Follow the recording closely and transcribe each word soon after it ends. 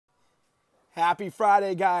Happy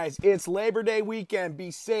Friday, guys. It's Labor Day weekend.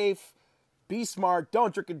 Be safe, be smart,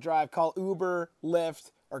 don't drink and drive. Call Uber,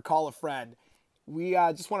 Lyft, or call a friend. We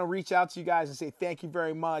just want to reach out to you guys and say thank you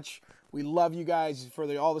very much. We love you guys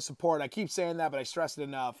for all the support. I keep saying that, but I stress it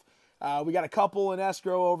enough. We got a couple in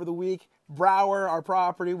escrow over the week. Brower, our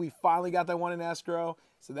property, we finally got that one in escrow,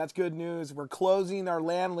 so that's good news. We're closing our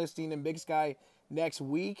land listing in Big Sky next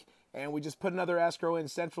week, and we just put another escrow in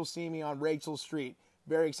Central Simi on Rachel Street.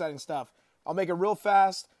 Very exciting stuff. I'll make it real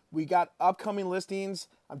fast. We got upcoming listings.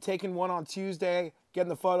 I'm taking one on Tuesday, getting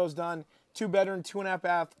the photos done. 2-bedroom,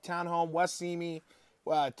 2.5-bath townhome, West Simi,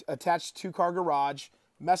 attached 2-car garage.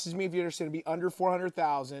 Message me if you're interested. It'll be under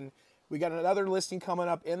 $400,000. We got another listing coming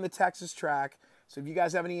up in the Texas track. So if you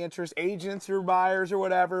guys have any interest, agents or buyers or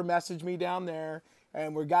whatever, message me down there.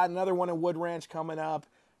 And we got another one in Wood Ranch coming up,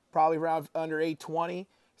 probably around under $820,000.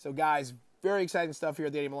 So guys, very exciting stuff here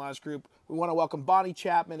at the Eddy Milanes Group. We want to welcome Bonnie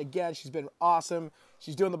Chapman again. She's been awesome.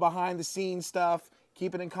 She's doing the behind-the-scenes stuff,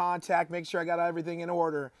 keeping in contact, make sure I got everything in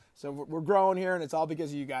order. So we're growing here, and it's all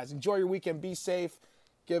because of you guys. Enjoy your weekend. Be safe.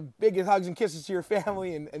 Give big hugs and kisses to your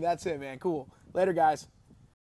family, and that's it, man. Cool. Later, guys.